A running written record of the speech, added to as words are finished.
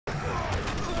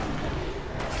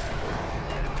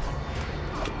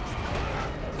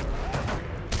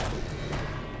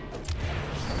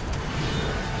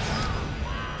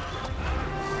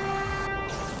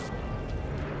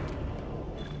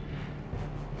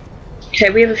Okay,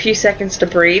 we have a few seconds to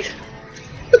breathe.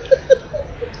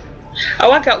 Oh,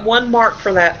 I got 1 mark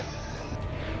for that.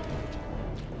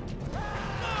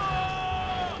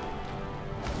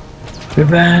 Too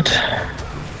bad.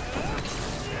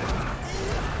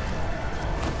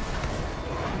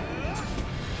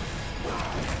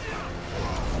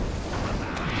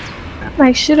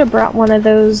 I should have brought one of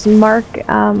those mark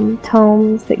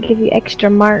tomes that give you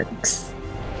extra marks.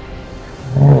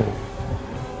 Oh.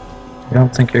 I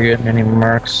don't think you're getting any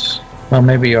marks. Well,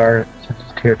 maybe you are since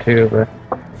it's tier 2, but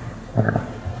I don't know.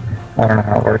 I don't know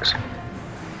how it works.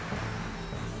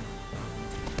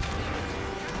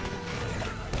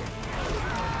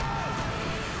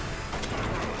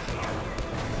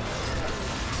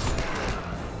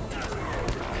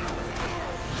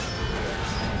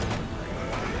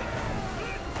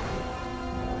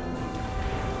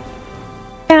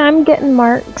 Yeah, I'm getting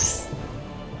marks.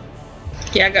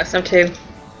 Yeah, I got some too.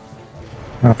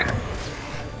 Okay.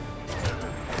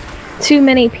 Too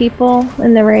many people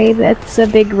in the raid. That's a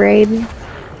big raid.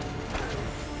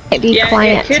 Might be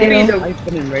client it could be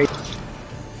too.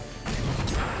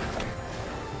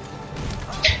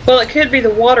 Well, it could be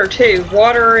the water too.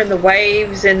 Water and the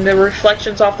waves and the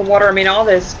reflections off the water. I mean, all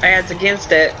this adds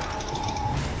against it.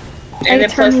 And then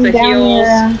plus the heals.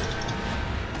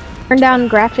 Turn down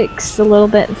graphics a little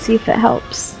bit and see if it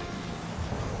helps.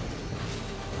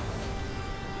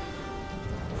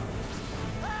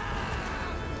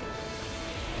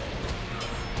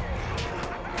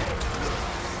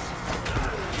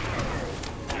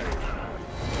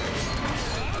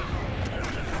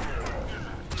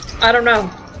 I don't know.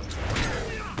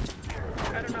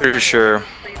 Pretty sure.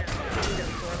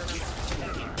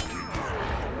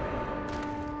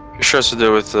 Pretty sure it has to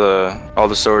do with all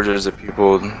the storages, the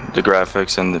people, the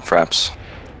graphics, and the fraps.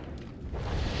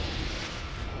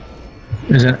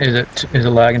 Is it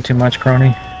lagging too much,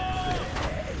 Crony?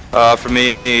 For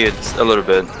me, it's a little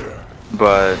bit,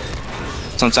 but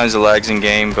sometimes it lags in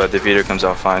game, but the video comes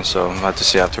out fine, so I'll have to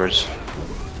see afterwards.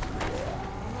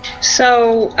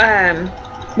 So,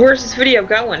 where's this video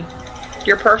going?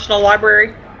 Your personal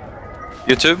library?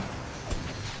 YouTube?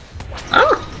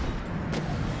 Oh.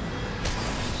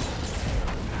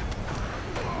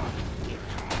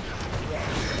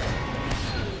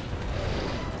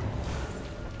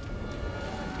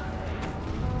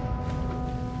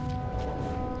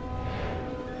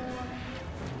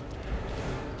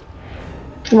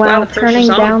 Wow, the turning pressure's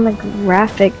on. down the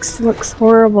graphics looks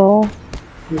horrible.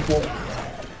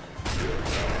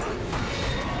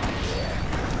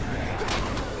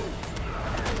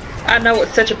 I know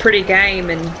it's such a pretty game,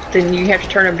 and then you have to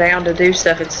turn them down to do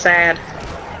stuff. It's sad.